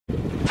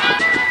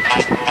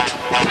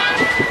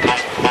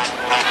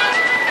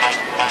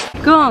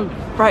Go on.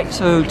 Right,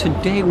 so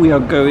today we are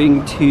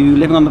going to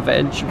Living on the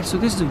Veg. So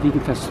this is a vegan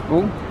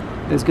festival.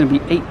 There's going to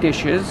be 8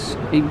 dishes,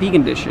 8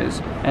 vegan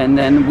dishes, and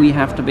then we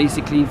have to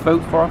basically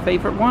vote for our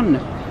favorite one.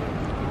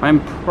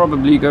 I'm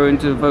probably going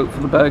to vote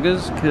for the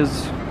burgers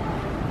because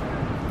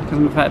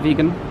I'm a fat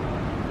vegan.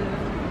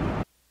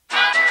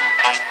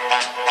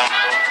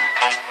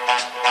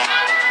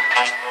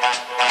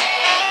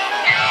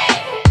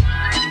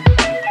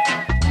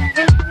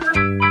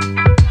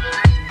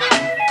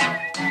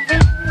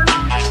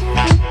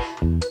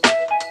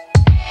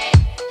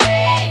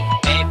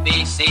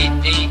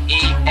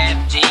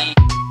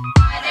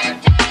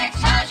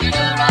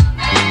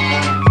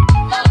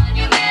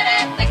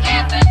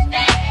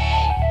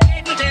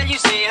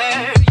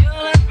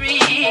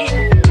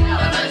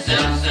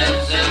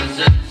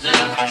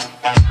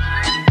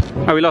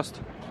 Oh, we lost.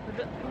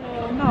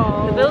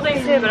 No. The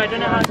building's here, but I don't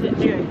know how to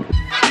do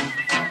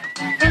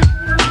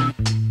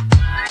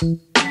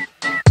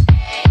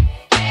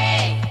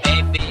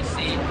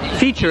it.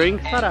 Featuring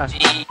Petare.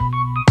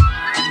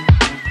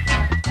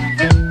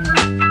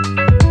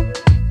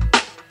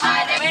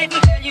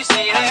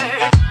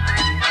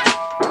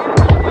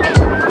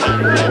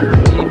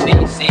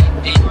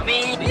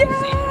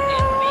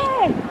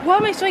 Why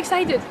am I so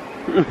excited?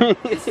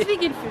 This is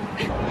vegan food.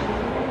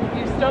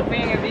 Stop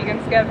being a vegan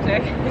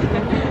skeptic.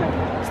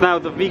 It's now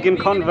the vegan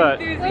convert.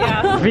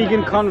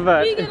 Vegan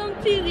convert. Vegan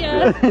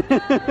enthusiast.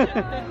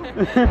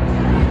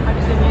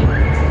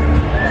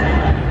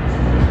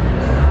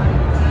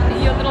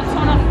 Your little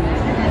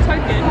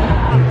token.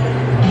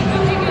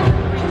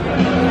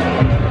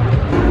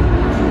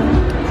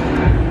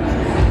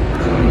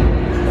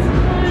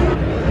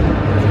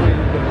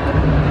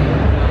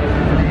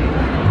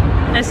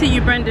 I see you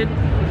branded.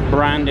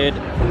 Branded.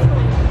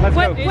 Let's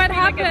go. What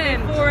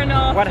happened?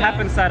 What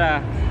happened,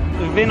 Sarah?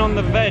 Vin on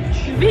the veg.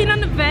 Vin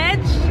on the veg?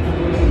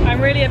 I'm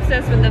really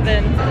obsessed with the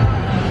vin.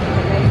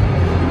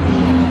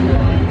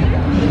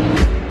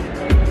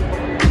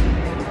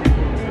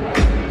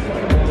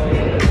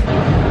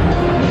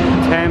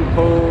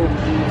 Temple,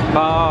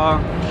 bar,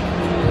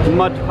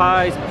 mud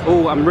pies.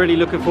 Oh, I'm really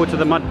looking forward to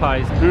the mud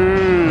pies.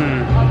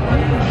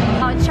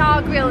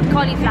 Char grilled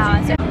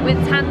cauliflower with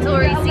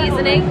tandoori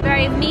seasoning,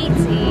 very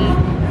meaty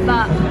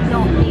but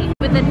not meat.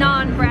 With the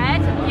naan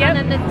bread, and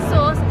then the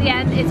sauce at the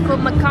end is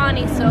called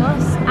makhani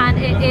sauce, and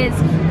it is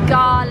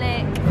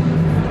garlic,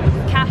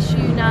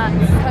 cashew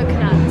nuts,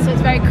 coconut, so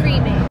it's very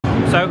creamy.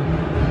 So?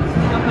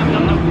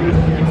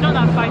 It's not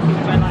that spicy,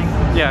 which I like.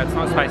 Yeah, it's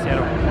not spicy at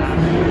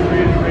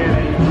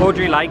all.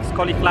 Audrey likes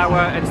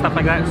cauliflower and stuff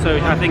like that, so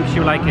I think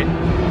she'll like it.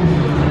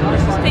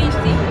 This is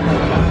tasty.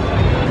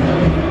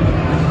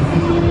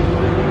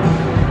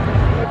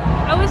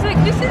 I was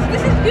like, this is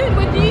good.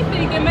 What do you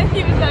think? And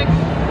Matthew was like,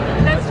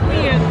 that's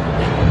weird.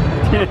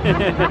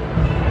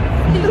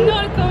 It's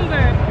not a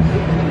convert.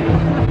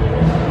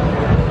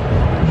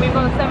 We've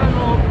got 7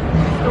 more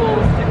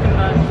stalls to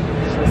convert.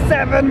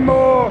 7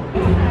 more!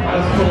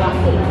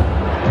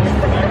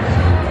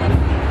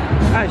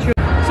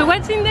 So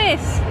what's in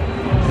this?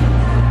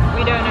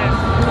 We don't know.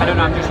 I don't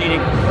know, I'm just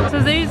eating. So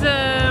there's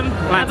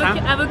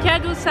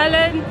avocado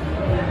salad,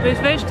 there's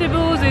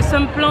vegetables, there's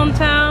some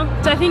plantain.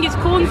 So I think it's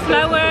corn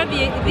flour,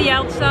 the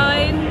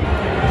outside,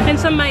 and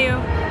some mayo.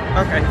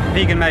 Okay,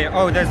 vegan mayo.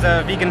 Oh, there's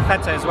a vegan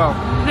feta as well.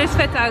 There's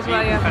feta as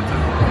well, yeah. Feta.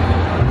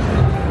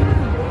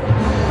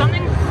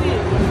 Something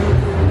sweet.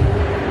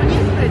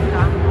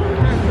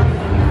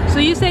 So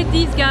you said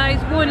these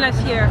guys won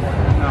last year.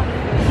 No.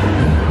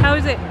 How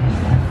is it?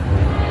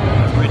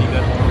 It's really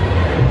good.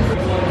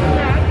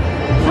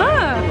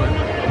 Ah.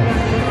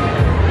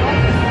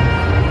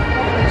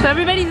 So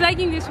everybody's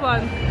liking this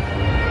one.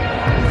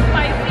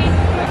 Spicy.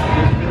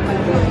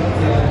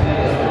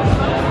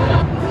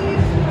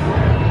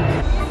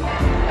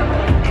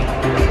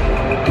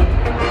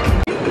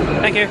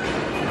 Thank you.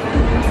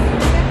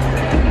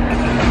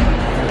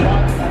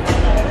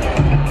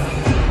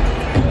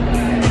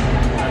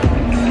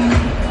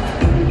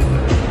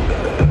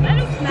 That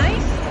looks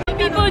nice. Some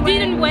people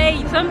didn't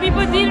wait. Some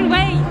people didn't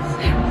wait.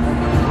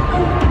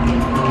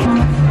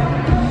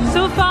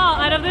 So far,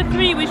 out of the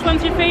 3, which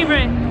one's your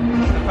favorite?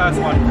 The first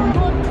one.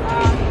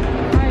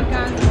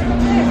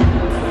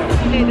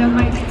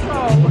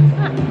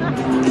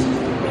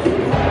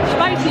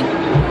 Spicy.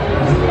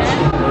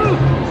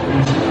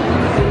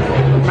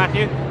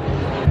 Matthew?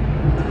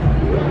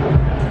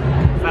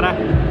 Sarah?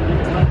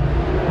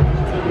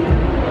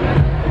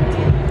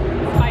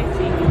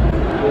 Spicy.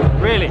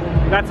 Really?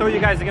 That's all you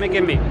guys are going to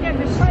give me? Yeah,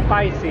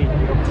 Spicy.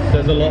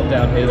 There's a lot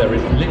down here. There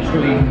is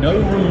literally no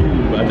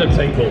room at the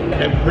table.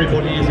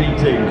 Everybody is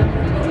eating.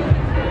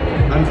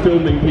 And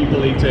filming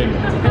people eating,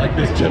 like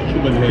this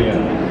gentleman here.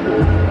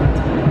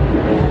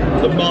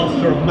 The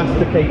master of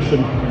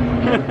mastication.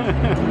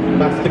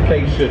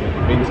 Mastication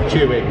means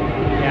chewing.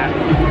 Yeah.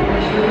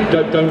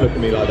 Don't look at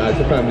me like that,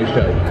 it's a family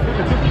show.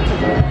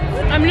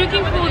 I'm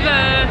looking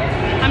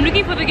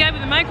for the guy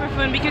with the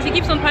microphone because he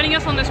keeps on putting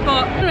us on the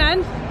spot.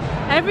 Konrad,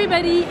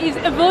 everybody is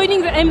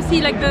avoiding the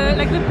MC like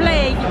the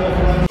plague.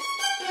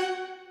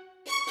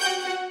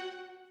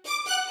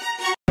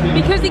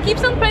 Because he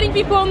keeps on putting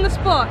people on the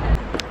spot.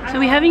 So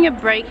we're having a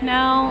break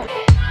now.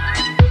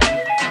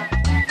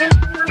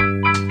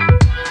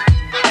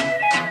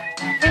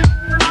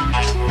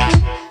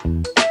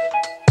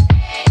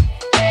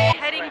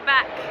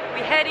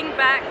 We're heading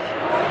back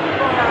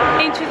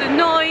into the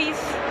noise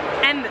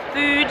and the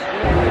food.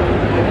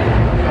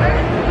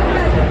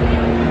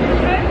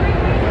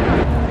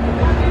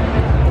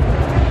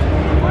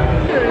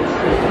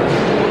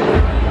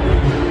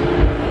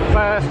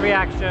 First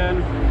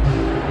reaction.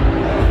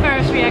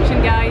 First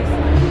reaction, guys.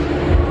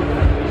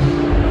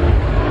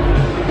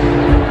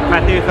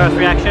 Matthew, first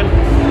reaction.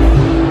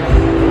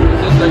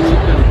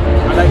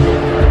 I like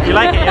it. You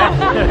like it, yeah?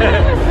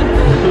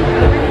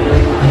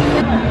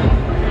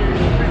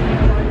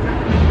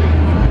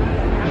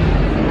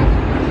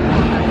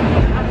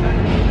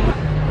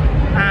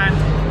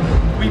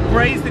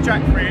 Braise the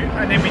jackfruit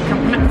and then we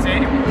compact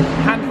it,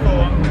 hand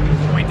form,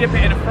 and we dip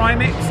it in a fry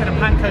mix and a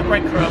panko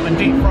breadcrumb and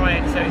deep fry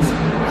it so it's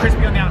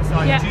crispy on the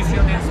outside, juicy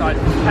on the inside,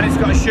 and it's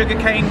got a sugar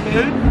cane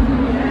glue,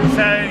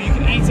 so you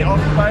can eat it off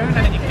the bone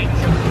and then you can eat the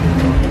sugar.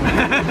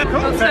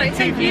 Cool. Oh, So sorry,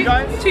 two for you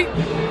guys. Two.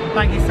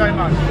 Thank you so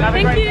much. Have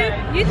a great day.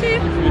 You too.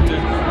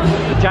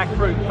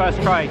 Jackfruit,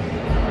 first try.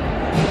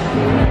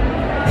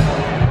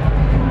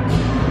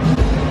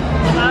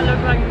 That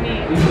looks like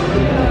meat.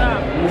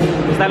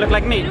 Does that look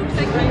like meat? It looks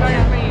like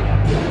meat.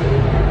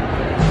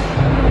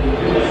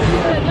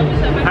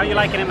 How are you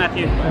liking it,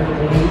 Matthew?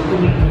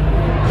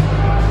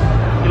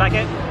 You like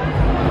it?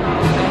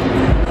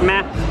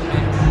 Meh?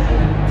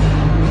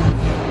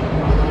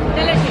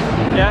 Delicious.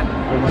 Yeah?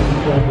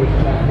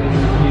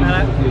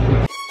 Hello? No.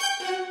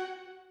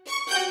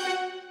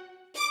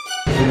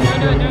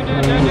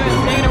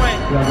 Take it away.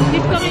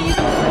 He's gonna use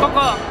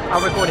Koko.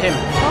 I'll record him.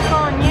 Koko,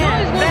 yeah. No,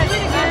 it's really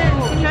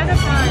good. Try to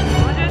find.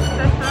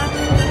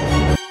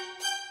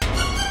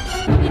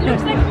 It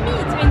looks like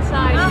meat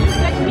inside. It looks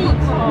like meat.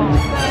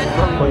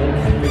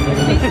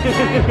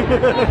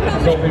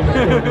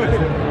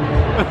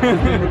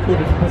 It's been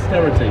recorded for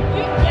posterity.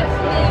 Yes,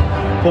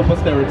 For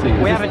posterity.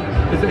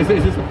 Is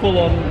this a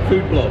full-on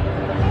food blog?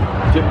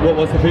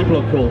 What's the food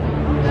blog called?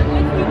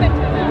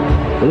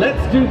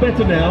 Let's do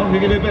better now. We're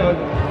going to do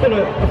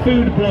a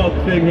food blog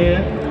thing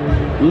here.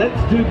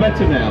 Let's do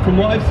better now. From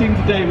what I've seen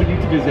today, we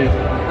need to visit.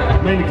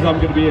 Mainly because I'm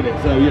going to be in it,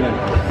 so you know.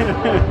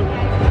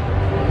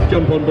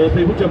 Jump on board,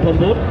 people. Jump on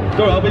board.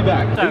 Sorry, I'll be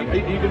back. Are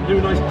you going to do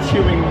a nice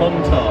chewing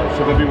montage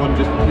of everyone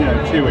just, you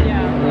know, chewing?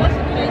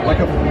 Like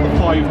a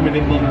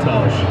 5-minute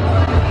montage.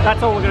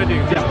 That's all we're going to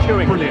do. Just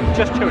chewing. Brilliant.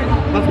 Just chewing.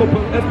 That's what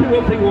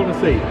people want to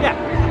see. Yeah.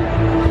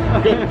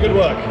 Good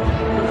work.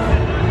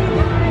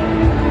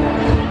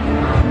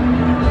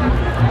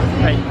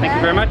 Great. Thank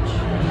you very much.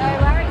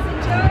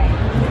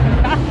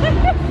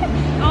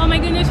 Oh my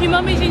goodness, your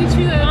mom is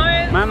into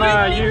it.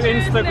 Mama, you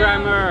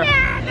Instagrammer.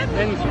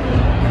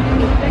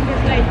 Check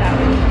this later.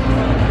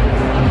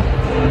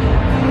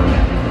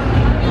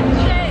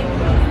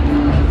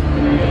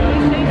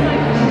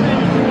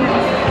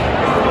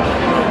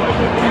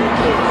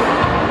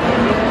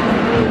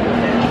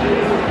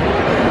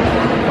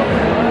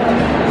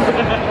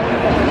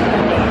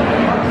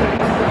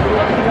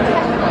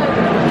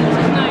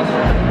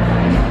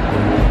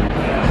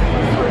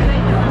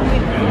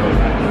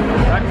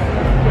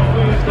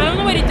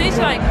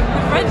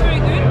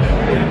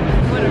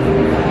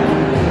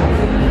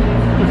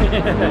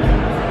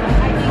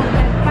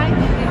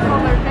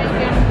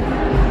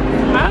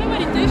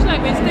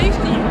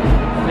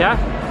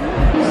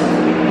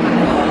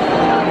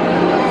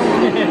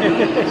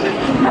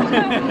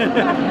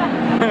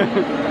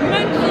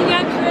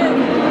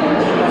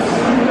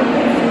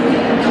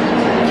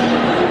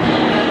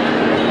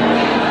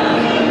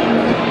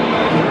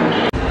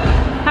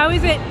 How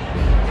is it?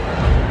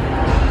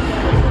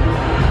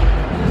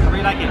 I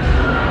really like it.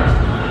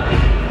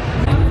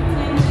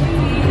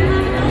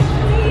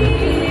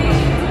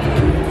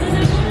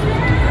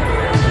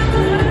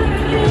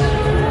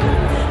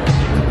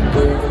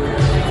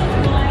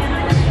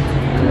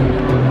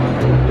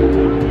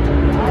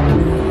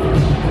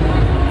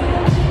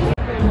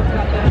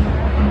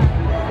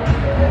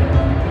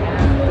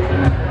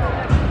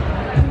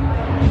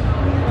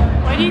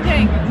 What do you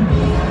think?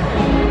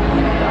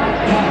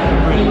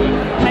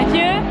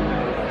 Mathieu?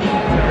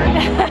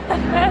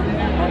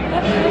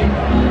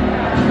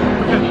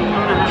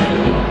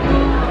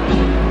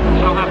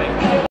 I'll have it.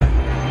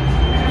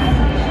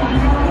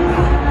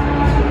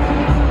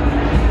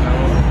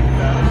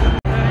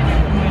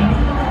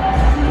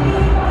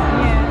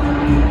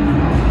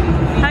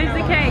 How's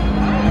the cake?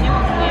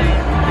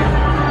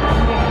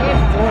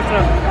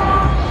 Awesome.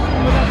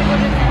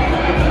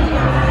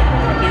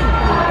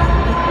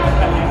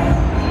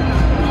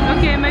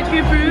 Okay,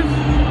 Mathieu approves.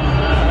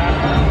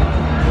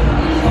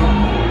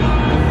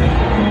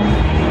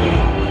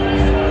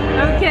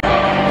 Okay.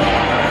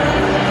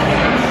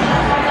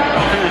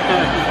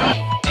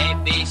 A,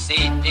 B, C,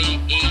 D,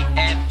 E,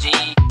 F, G.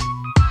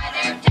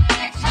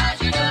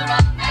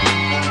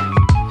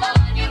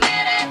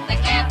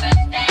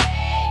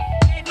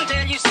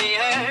 Until you see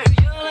her,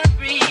 you'll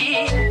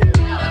agree.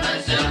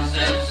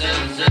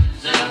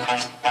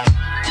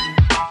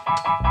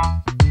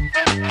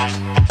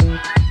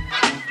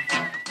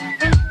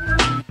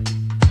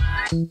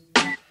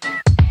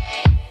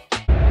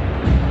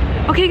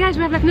 Okay guys,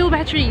 we have like no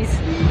batteries.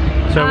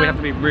 So we have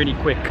to be really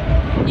quick.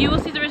 You will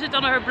see the result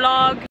on her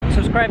blog.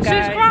 Subscribe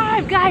guys.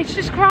 Subscribe guys,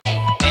 subscribe.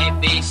 A,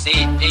 B, C,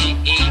 D,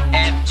 E,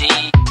 F,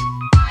 G.